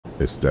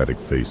Ecstatic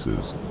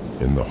faces,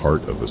 in the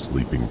heart of a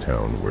sleeping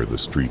town where the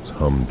streets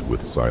hummed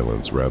with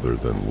silence rather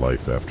than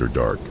life after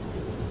dark,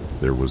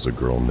 there was a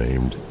girl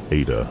named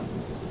Ada.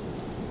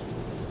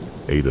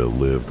 Ada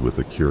lived with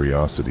a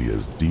curiosity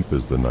as deep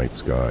as the night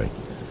sky,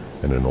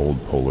 and an old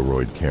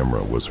Polaroid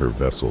camera was her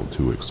vessel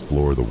to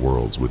explore the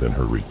worlds within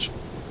her reach.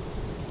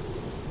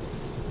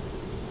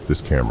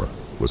 This camera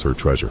was her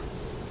treasure,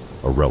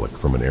 a relic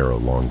from an era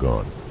long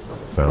gone,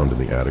 found in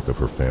the attic of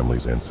her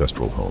family's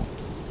ancestral home.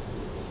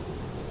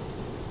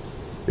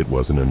 It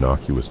was an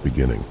innocuous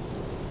beginning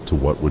to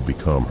what would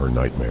become her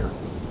nightmare.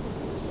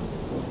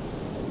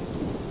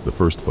 The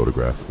first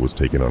photograph was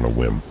taken on a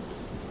whim,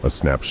 a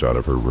snapshot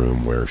of her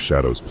room where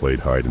shadows played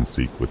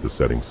hide-and-seek with the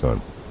setting sun.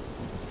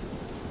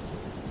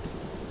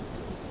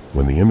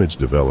 When the image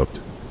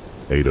developed,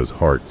 Ada's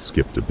heart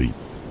skipped a beat.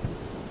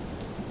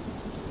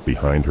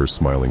 Behind her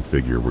smiling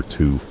figure were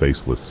two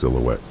faceless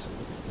silhouettes,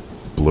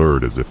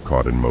 blurred as if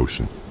caught in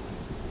motion.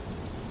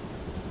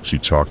 She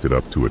chalked it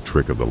up to a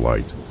trick of the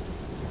light,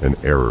 an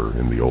error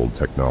in the old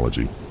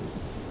technology.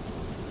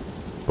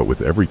 But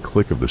with every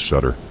click of the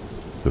shutter,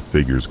 the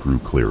figures grew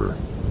clearer,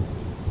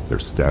 their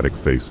static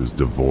faces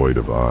devoid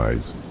of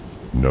eyes,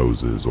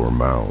 noses, or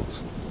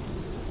mouths.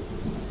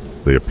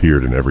 They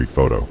appeared in every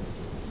photo,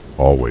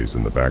 always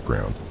in the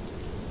background,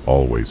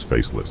 always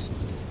faceless,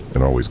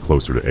 and always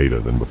closer to Ada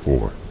than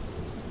before.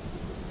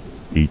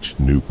 Each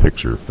new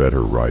picture fed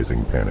her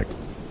rising panic.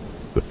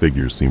 The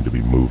figures seemed to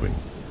be moving,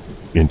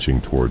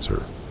 inching towards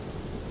her,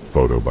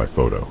 photo by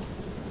photo.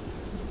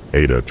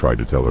 Ada tried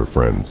to tell her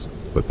friends,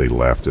 but they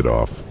laughed it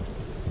off,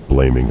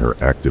 blaming her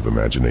active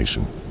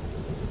imagination.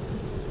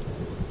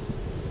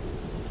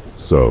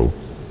 So,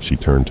 she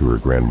turned to her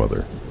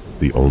grandmother,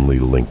 the only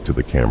link to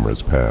the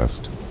camera's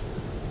past.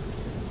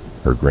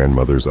 Her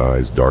grandmother's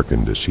eyes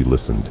darkened as she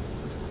listened,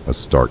 a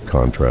stark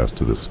contrast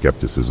to the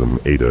skepticism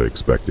Ada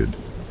expected.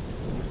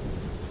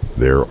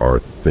 There are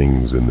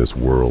things in this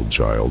world,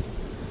 child,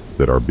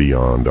 that are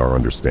beyond our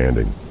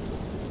understanding,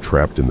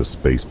 trapped in the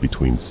space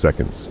between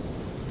seconds.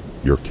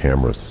 Your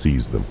camera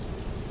sees them.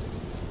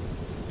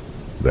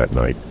 That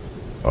night,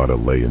 Ada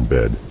lay in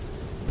bed,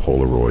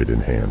 Polaroid in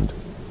hand,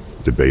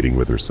 debating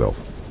with herself.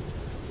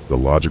 The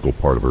logical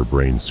part of her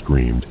brain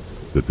screamed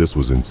that this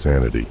was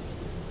insanity,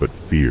 but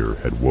fear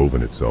had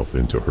woven itself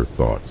into her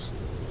thoughts.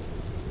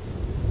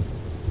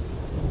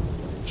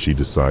 She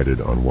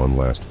decided on one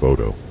last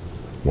photo,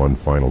 one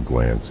final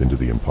glance into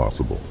the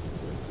impossible.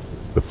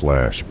 The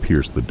flash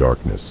pierced the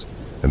darkness,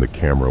 and the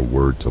camera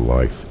whirred to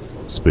life,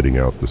 spitting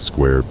out the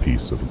square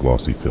piece of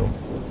glossy film.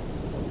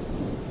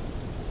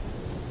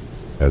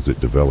 As it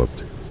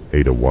developed,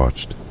 Ada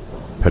watched,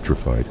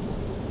 petrified.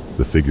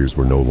 The figures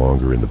were no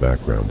longer in the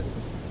background.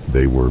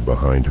 They were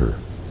behind her,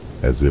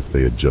 as if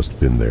they had just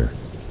been there,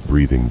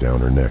 breathing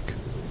down her neck.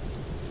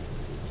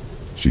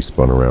 She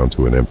spun around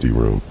to an empty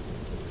room.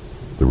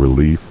 The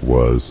relief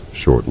was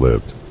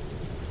short-lived.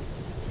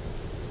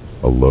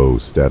 A low,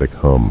 static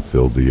hum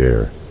filled the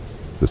air,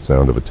 the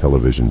sound of a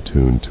television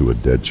tuned to a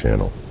dead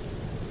channel.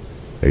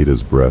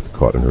 Ada's breath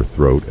caught in her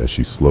throat as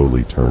she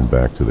slowly turned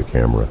back to the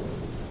camera.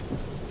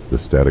 The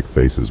static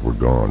faces were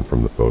gone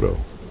from the photo,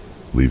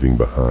 leaving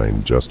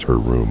behind just her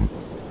room,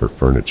 her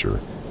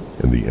furniture,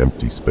 and the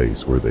empty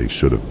space where they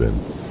should have been.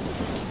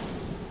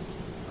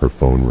 Her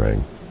phone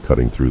rang,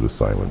 cutting through the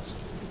silence.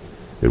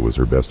 It was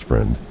her best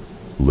friend,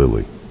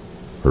 Lily,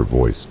 her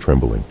voice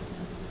trembling.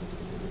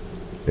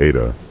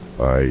 Ada,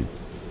 I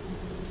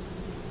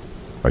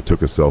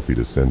took a selfie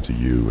to send to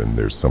you, and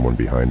there's someone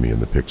behind me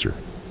in the picture.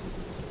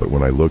 But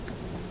when I look,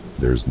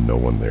 there's no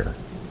one there.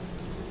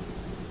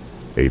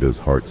 Ada's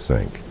heart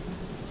sank.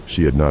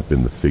 She had not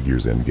been the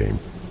figure's endgame.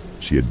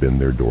 She had been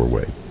their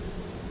doorway.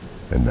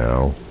 And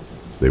now,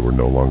 they were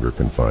no longer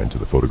confined to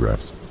the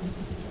photographs.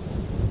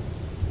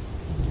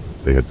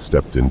 They had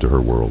stepped into her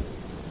world,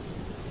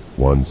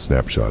 one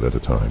snapshot at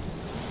a time.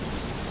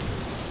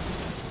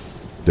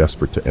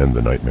 Desperate to end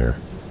the nightmare,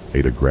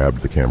 Ada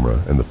grabbed the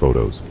camera and the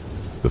photos,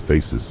 the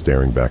faces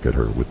staring back at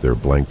her with their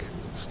blank,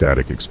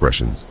 static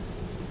expressions.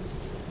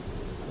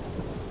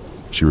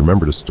 She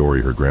remembered a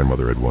story her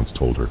grandmother had once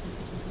told her,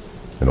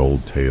 an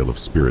old tale of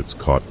spirits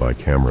caught by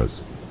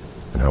cameras,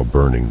 and how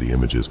burning the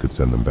images could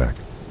send them back.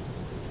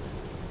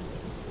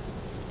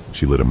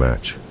 She lit a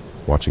match,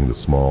 watching the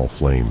small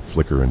flame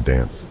flicker and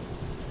dance.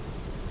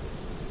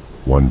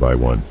 One by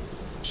one,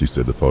 she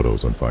set the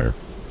photos on fire,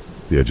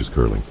 the edges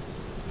curling,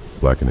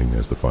 blackening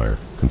as the fire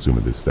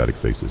consumed the static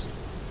faces.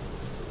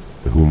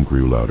 The hum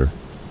grew louder,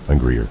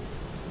 angrier,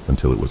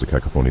 until it was a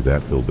cacophony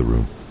that filled the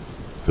room,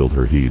 filled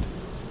her heed,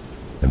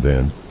 and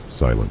then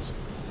silence.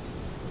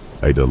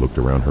 Ada looked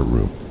around her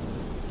room,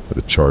 at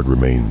the charred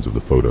remains of the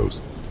photos.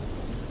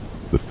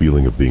 The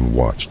feeling of being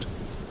watched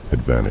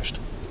had vanished.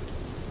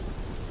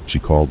 She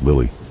called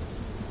Lily,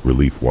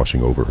 relief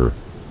washing over her,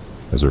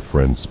 as her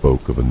friend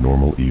spoke of a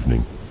normal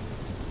evening,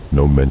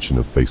 no mention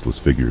of faceless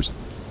figures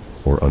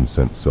or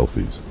unsent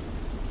selfies.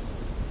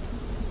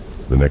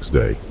 The next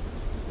day,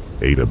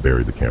 Ada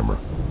buried the camera,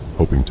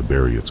 hoping to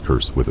bury its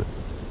curse with it.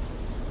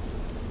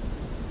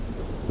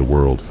 The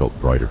world felt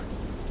brighter.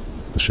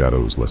 the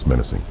shadows less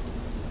menacing.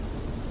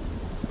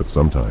 But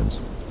sometimes,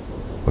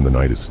 when the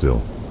night is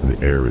still and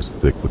the air is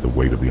thick with the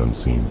weight of the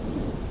unseen,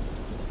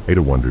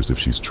 Ada wonders if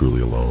she's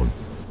truly alone,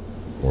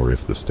 or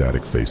if the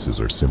static faces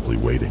are simply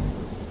waiting,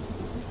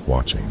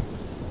 watching,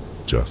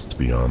 just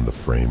beyond the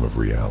frame of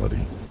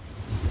reality.